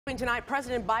Tonight,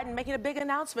 President Biden making a big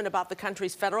announcement about the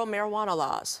country's federal marijuana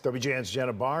laws. WGN's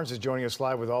Jenna Barnes is joining us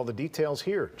live with all the details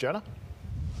here. Jenna?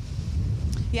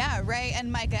 Yeah, Ray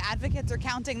and Micah, advocates are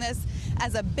counting this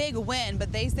as a big win,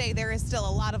 but they say there is still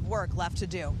a lot of work left to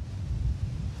do.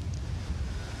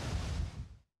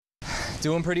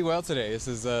 Doing pretty well today. This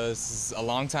is a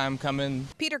long time coming.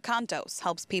 Peter Contos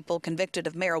helps people convicted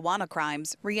of marijuana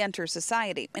crimes re-enter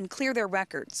society and clear their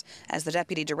records as the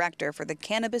deputy director for the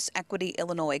Cannabis Equity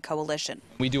Illinois Coalition.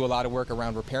 We do a lot of work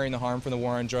around repairing the harm from the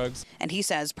war on drugs. And he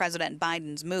says President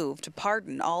Biden's move to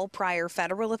pardon all prior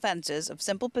federal offenses of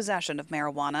simple possession of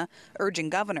marijuana,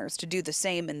 urging governors to do the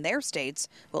same in their states,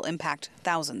 will impact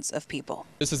thousands of people.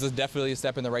 This is definitely a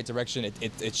step in the right direction.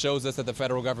 It shows us that the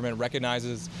federal government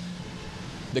recognizes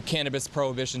the cannabis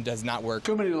prohibition does not work.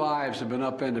 Too many lives have been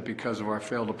upended because of our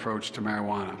failed approach to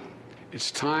marijuana. It's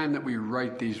time that we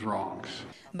right these wrongs.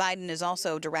 Biden is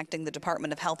also directing the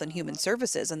Department of Health and Human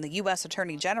Services and the U.S.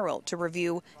 Attorney General to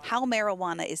review how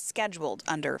marijuana is scheduled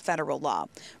under federal law.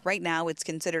 Right now, it's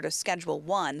considered a Schedule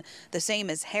 1, the same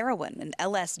as heroin and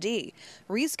LSD.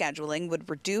 Rescheduling would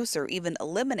reduce or even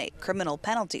eliminate criminal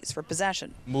penalties for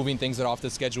possession. Moving things off the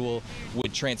schedule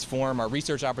would transform our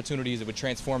research opportunities. It would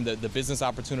transform the business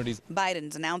opportunities.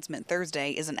 Biden's announcement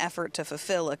Thursday is an effort to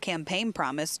fulfill a campaign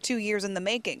promise 2 years in the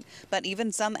making. But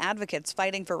even some advocates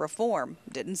fighting for reform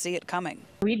didn't see it coming.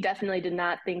 We definitely did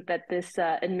not think that this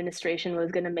administration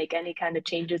was going to make any kind of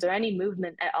changes or any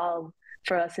movement at all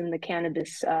for us in the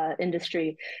cannabis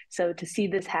industry. So to see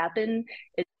this happen,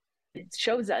 it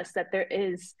shows us that there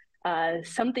is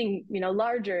something,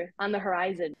 larger on the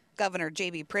horizon. Governor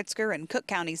J.B. Pritzker and Cook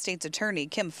County State's Attorney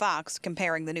Kim Foxx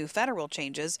comparing the new federal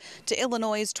changes to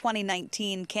Illinois'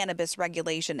 2019 Cannabis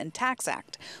Regulation and Tax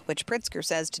Act, which Pritzker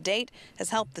says to date has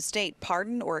helped the state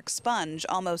pardon or expunge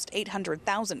almost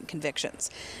 800,000 convictions.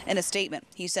 In a statement,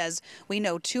 he says, "We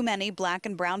know too many black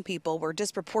and brown people were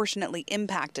disproportionately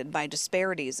impacted by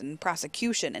disparities in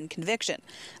prosecution and conviction.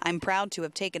 I'm proud to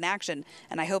have taken action,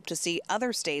 and I hope to see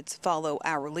other states follow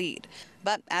our lead."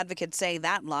 But advocates say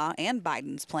that law and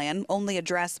Biden's plan only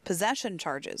address possession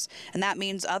charges, and that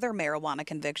means other marijuana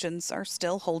convictions are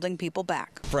still holding people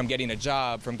back. From getting a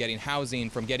job, from getting housing,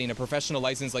 from getting a professional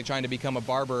license like trying to become a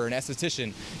barber or an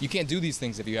esthetician, you can't do these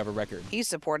things if you have a record. He's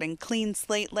supporting clean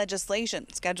slate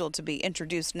legislation scheduled to be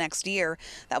introduced next year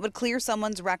that would clear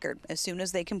someone's record as soon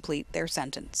as they complete their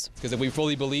sentence. Because if we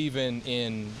fully believe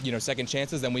in second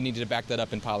chances, then we need to back that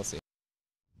up in policy.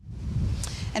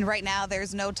 And right now,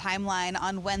 there's no timeline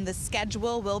on when the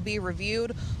schedule will be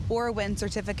reviewed or when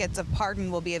certificates of pardon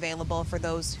will be available for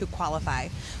those who qualify.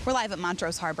 We're live at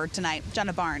Montrose Harbor tonight.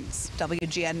 Jenna Barnes,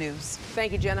 WGN News.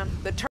 Thank you, Jenna.